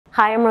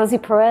Hi, I'm Rosie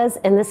Perez,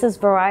 and this is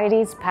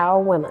Variety's Power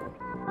Women.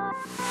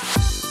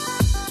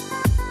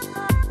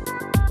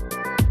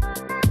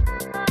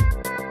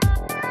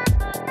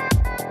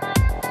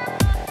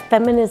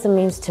 Feminism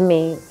means to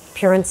me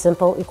pure and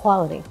simple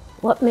equality.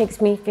 What makes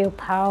me feel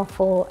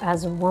powerful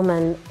as a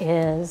woman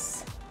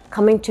is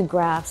coming to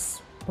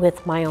grasp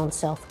with my own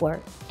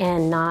self-worth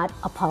and not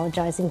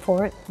apologizing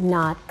for it,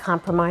 not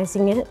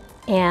compromising it,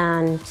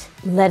 and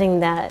letting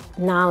that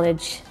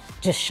knowledge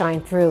just shine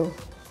through.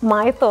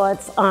 My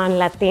thoughts on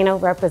Latino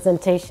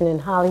representation in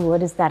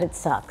Hollywood is that it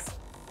sucks.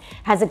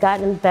 Has it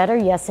gotten better?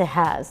 Yes, it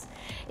has.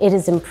 It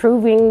is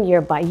improving year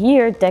by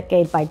year,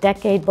 decade by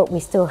decade, but we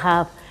still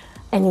have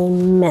an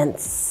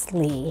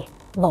immensely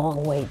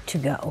long way to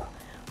go.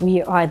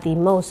 We are the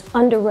most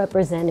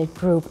underrepresented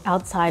group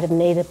outside of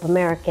Native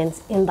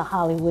Americans in the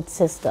Hollywood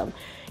system.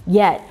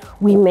 Yet,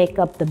 we make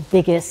up the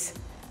biggest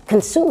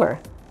consumer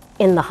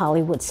in the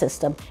Hollywood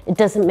system. It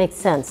doesn't make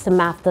sense. The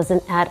math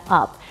doesn't add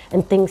up,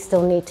 and things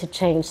still need to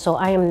change, so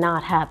I am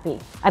not happy.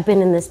 I've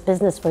been in this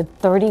business for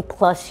 30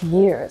 plus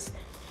years,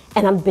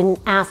 and I've been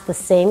asked the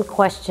same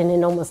question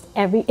in almost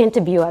every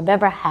interview I've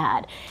ever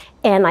had,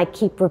 and I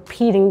keep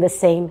repeating the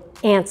same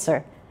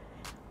answer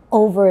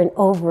over and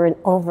over and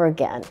over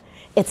again.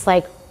 It's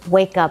like,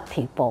 wake up,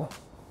 people.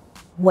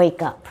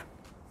 Wake up.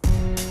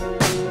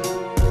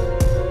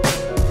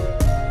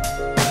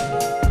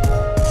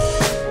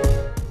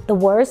 The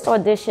worst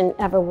audition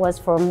ever was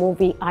for a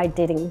movie I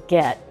didn't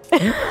get.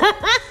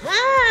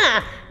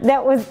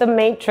 That was The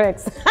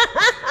Matrix.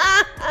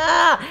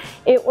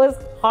 It was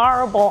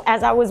horrible.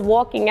 As I was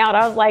walking out,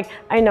 I was like,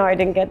 I know I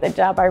didn't get the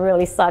job, I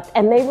really sucked.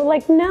 And they were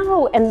like,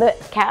 no. And the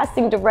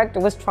casting director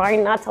was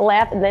trying not to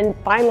laugh. And then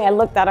finally I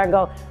looked at her and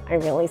go, I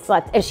really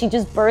sucked. And she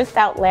just burst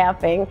out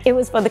laughing. It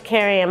was for the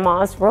Carrie-Ann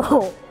Moss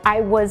role.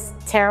 I was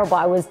terrible.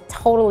 I was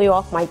totally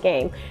off my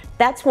game.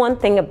 That's one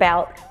thing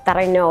that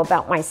I know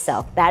about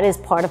myself. That is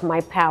part of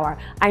my power.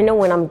 I know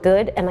when I'm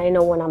good and I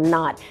know when I'm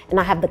not. And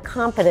I have the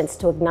confidence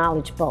to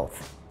acknowledge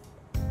both.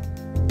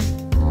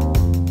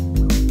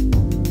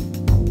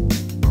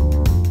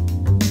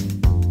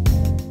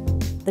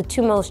 The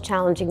two most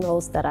challenging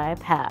roles that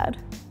I've had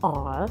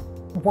are,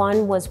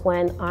 one was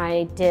when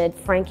I did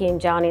Frankie and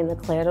Johnny and the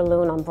Clair de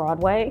Lune on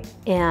Broadway,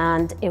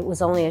 and it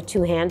was only a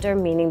two-hander,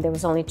 meaning there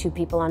was only two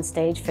people on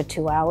stage for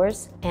 2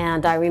 hours.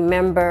 And I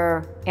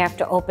remember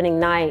after opening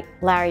night,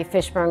 Larry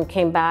Fishburne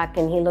came back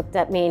and he looked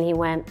at me and he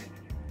went,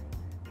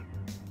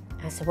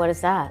 I said, what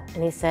is that?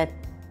 And he said,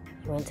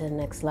 you went to the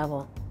next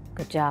level,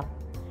 good job.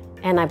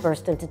 And I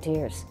burst into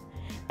tears.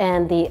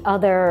 And the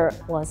other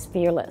was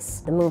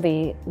Fearless, the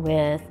movie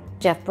with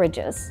Jeff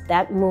Bridges.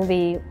 That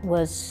movie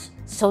was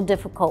so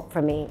difficult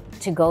for me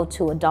to go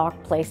to a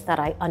dark place that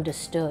I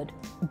understood.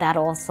 That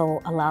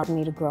also allowed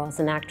me to grow as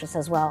an actress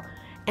as well,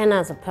 and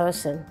as a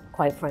person,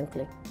 quite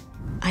frankly.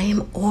 I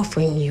am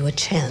offering you a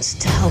chance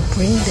to help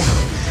bring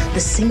down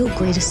the single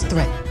greatest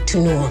threat to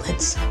New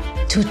Orleans,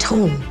 to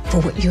atone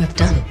for what you have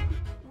done.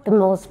 The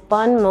most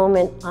fun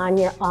moment on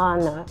Your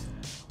Honor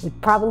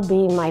would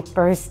probably be my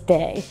first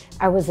day.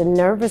 I was a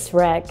nervous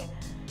wreck,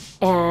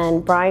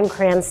 and Bryan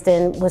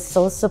Cranston was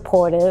so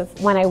supportive.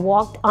 When I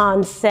walked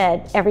on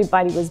set,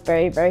 everybody was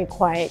very, very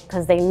quiet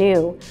because they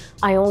knew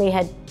I only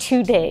had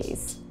 2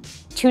 days.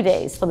 2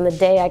 days from the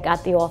day I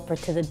got the offer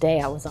to the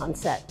day I was on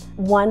set.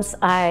 Once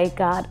I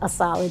got a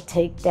solid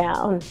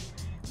takedown,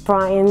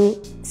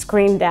 Bryan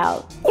screamed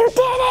out, "You did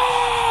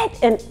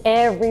it!" And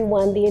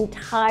everyone, the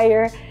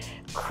entire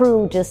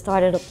crew just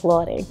started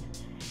applauding.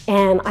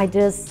 And I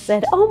just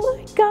said, oh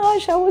my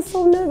gosh, I was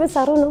so nervous.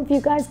 I don't know if you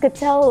guys could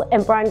tell.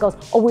 And Bryan goes,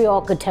 oh, we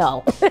all could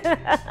tell.